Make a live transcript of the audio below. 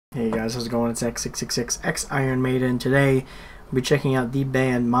Hey guys, how's it going? It's X666X Iron Maiden. Today, we'll be checking out the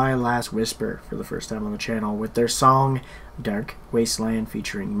band My Last Whisper for the first time on the channel with their song Dark Wasteland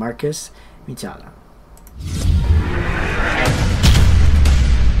featuring Marcus Mittila.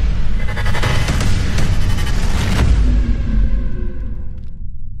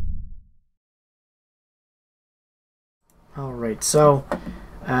 Alright, so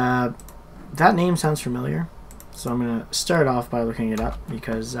that name sounds familiar. So I'm going to start off by looking it up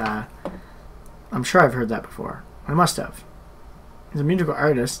because I'm sure I've heard that before. I must have. He's a musical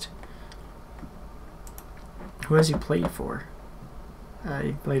artist. Who has he played for?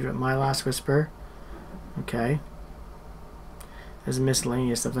 He played with My Last Whisper. Okay. There's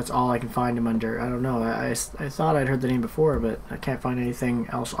miscellaneous stuff. That's all I can find him under. I don't know. I thought I'd heard the name before, but I can't find anything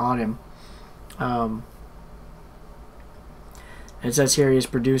else on him. It says here he's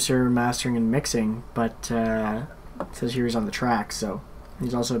producer, mastering, and mixing, but it says here he's on the track, so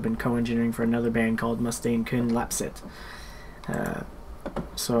he's also been co-engineering for another band called Mustaine Kun Lapsit.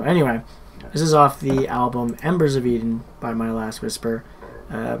 So anyway, this is off the album Embers of Eden by My Last Whisper.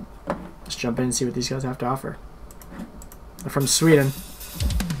 Let's jump in and see what these guys have to offer. They're from Sweden.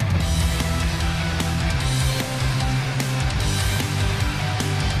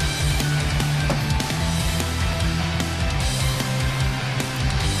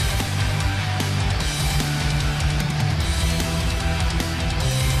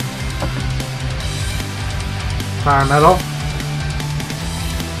 Power metal.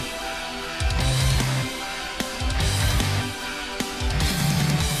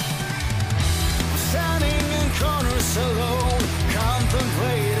 Standing in corners alone,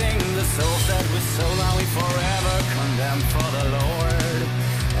 contemplating the souls that we sold, are we forever condemned for the Lord,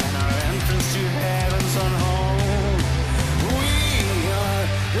 and our entrance to heaven's on hold. We are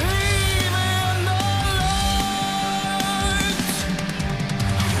leaving the light.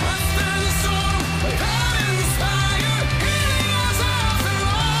 After the storm, we're caught in the fire, healing us after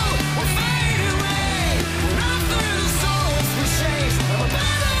all. We'll fade away, and after the souls we chase, our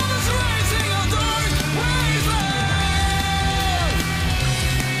battle is rising on dark wasteland.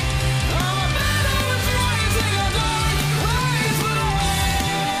 Our battle is rising on dark wasteland.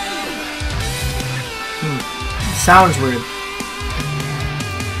 Sounds weird.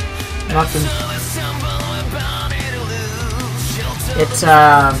 Nothing. It's it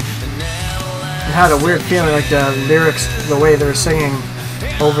had a weird feeling, like the lyrics, the way they were singing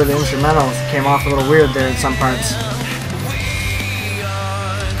over the instrumental came off a little weird there in some parts.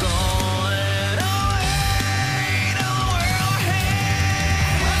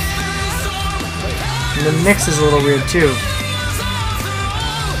 And the mix is a little weird too.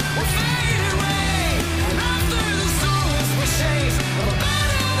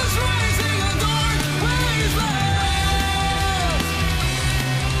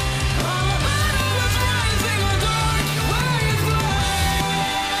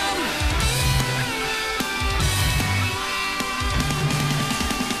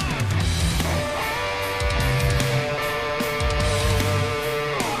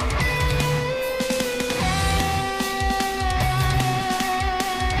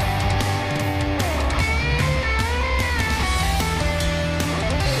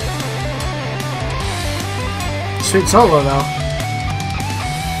 Sweet solo though.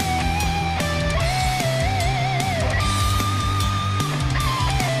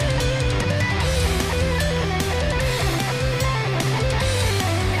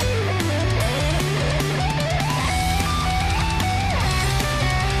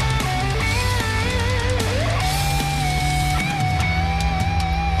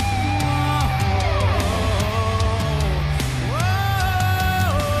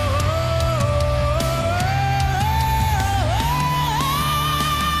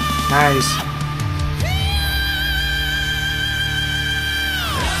 Nice.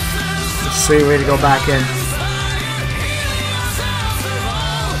 Sweet way to go back in.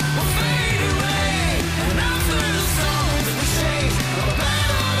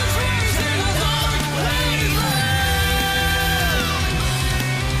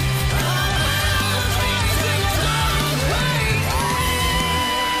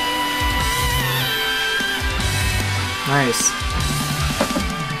 Nice.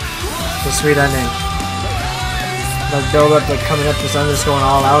 The sweet ending. The build up, like coming up to the sun, just going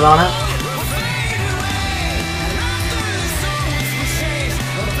all out on it.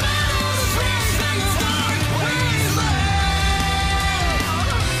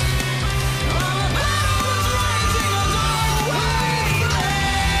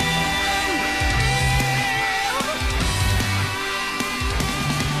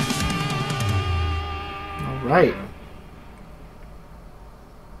 All right.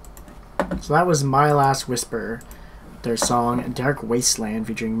 So that was My Last Whisper, their song Dark Wasteland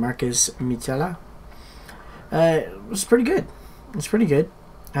featuring Marcus Mittila. It was pretty good. It's pretty good.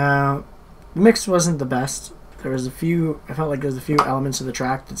 The mix wasn't the best. There was a few, I felt like there was a few elements of the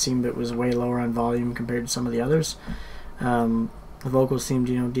track that seemed it was way lower on volume compared to some of the others. The vocals seemed,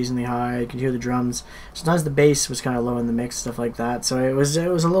 decently high. You could hear the drums. Sometimes the bass was kind of low in the mix, stuff like that. So it was a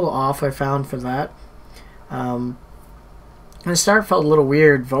little off, I found, for that. And the start felt a little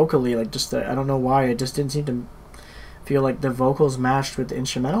weird vocally, like I don't know why. It just didn't seem to feel like the vocals matched with the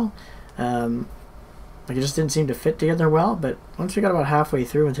instrumental. Like it just didn't seem to fit together well. But once we got about halfway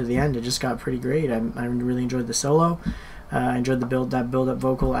through into the end, it just got pretty great. I really enjoyed the solo. I enjoyed the build-up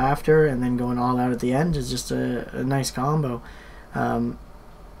vocal after, and then going all out at the end is just a nice combo.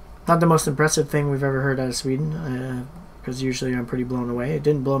 Not the most impressive thing we've ever heard out of Sweden, because usually I'm pretty blown away. It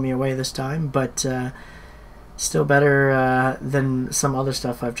didn't blow me away this time, but still better than some other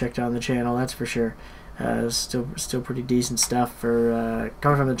stuff I've checked out on the channel, that's for sure. Still pretty decent stuff for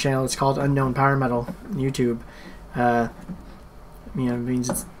coming from the channel. It's called Unknown Power Metal YouTube. It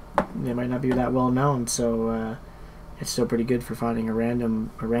means they might not be that well known, so it's still pretty good for finding a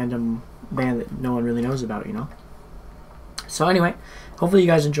random band that no one really knows about, So anyway, hopefully you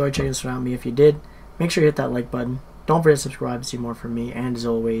guys enjoyed checking this out. Me, if you did, make sure you hit that like button. Don't forget to subscribe to see more from me. And as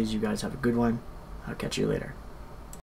always, you guys have a good one. I'll catch you later.